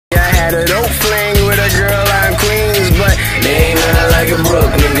had a dope fling with a girl out in Queens, but they ain't nothing like a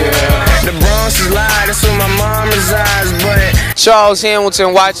Brooklyn girl. The Bronx is live, that's where my mom resides, but Charles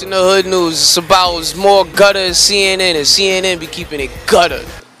Hamilton watching the Hood News. It's about as more gutter as CNN, and CNN be keeping it gutter.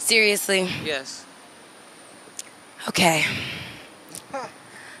 Seriously? Yes. Okay.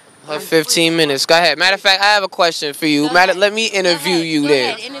 Like 15 minutes. Go ahead. Matter of fact, I have a question for you. Let me interview you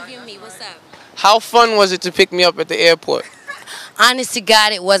there. Go ahead, interview me. What's up? How fun was it to pick me up at the airport? Honest to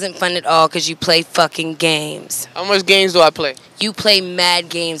God, it wasn't fun at all because you play fucking games. How much games do I play? You play mad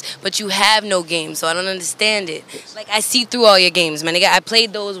games, but you have no games, so I don't understand it. Like, I see through all your games, man. I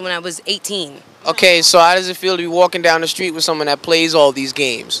played those when I was 18. Okay, so how does it feel to be walking down the street with someone that plays all these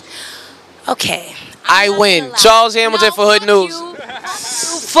games? Okay. I win. Charles Hamilton for Hood News.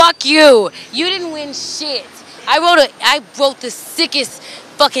 Fuck you. You didn't win shit. I wrote the sickest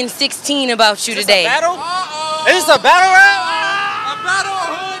fucking 16 about you today. Is this a battle? Is this a battle rap? A battle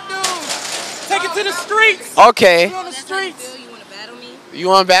of Hood News. Take it to the streets. Okay. On the streets. You want to battle me? You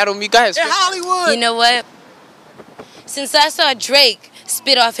want to battle me? Go ahead. In Hollywood. You know what? Since I saw Drake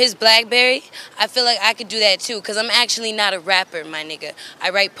spit off his Blackberry, I feel like I could do that too, because I'm actually not a rapper, my nigga. I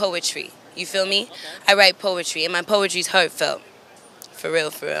write poetry. You feel me? Okay. I write poetry, and my poetry's heartfelt. For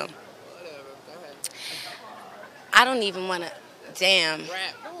real, for real. Whatever. Go ahead. I don't even want to... Damn.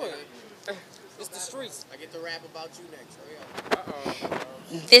 Rap. It's the streets. I get to rap about you next. Hurry up.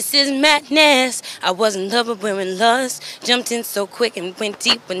 This is madness. I was in love but wearing lust. Jumped in so quick and went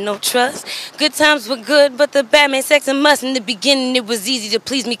deep with no trust. Good times were good, but the bad made sex a must. In the beginning, it was easy to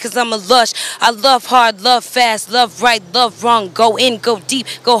please me because I'm a lush. I love hard, love fast, love right, love wrong. Go in, go deep,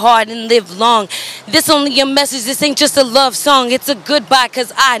 go hard, and live long. This only a message. This ain't just a love song. It's a goodbye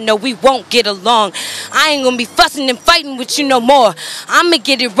because I know we won't get along. I ain't going to be fussing and fighting with you no more. I'm going to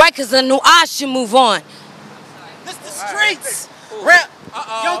get it right because I know I should move on. This the streets.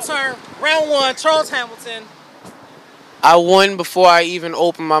 Your turn. Round one. Charles Hamilton. I won before I even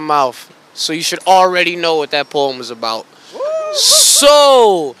opened my mouth. So you should already know what that poem is about.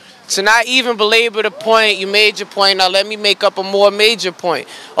 So, to not even belabor the point, you made your point. Now let me make up a more major point.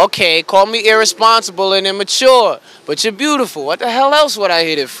 Okay, call me irresponsible and immature, but you're beautiful. What the hell else would I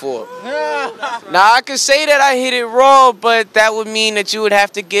hit it for? Now, I could say that I hit it raw, but that would mean that you would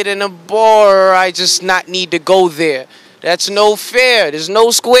have to get in a bar, or I just not need to go there. That's no fair. There's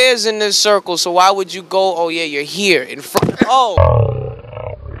no squares in this circle, so why would you go, oh yeah, you're here in front. Oh.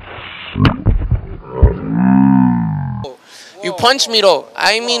 You punched me though.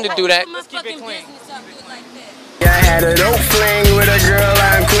 I didn't mean to do that. Let's keep it clean. I had a dope fling with a girl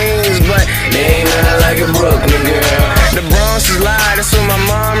out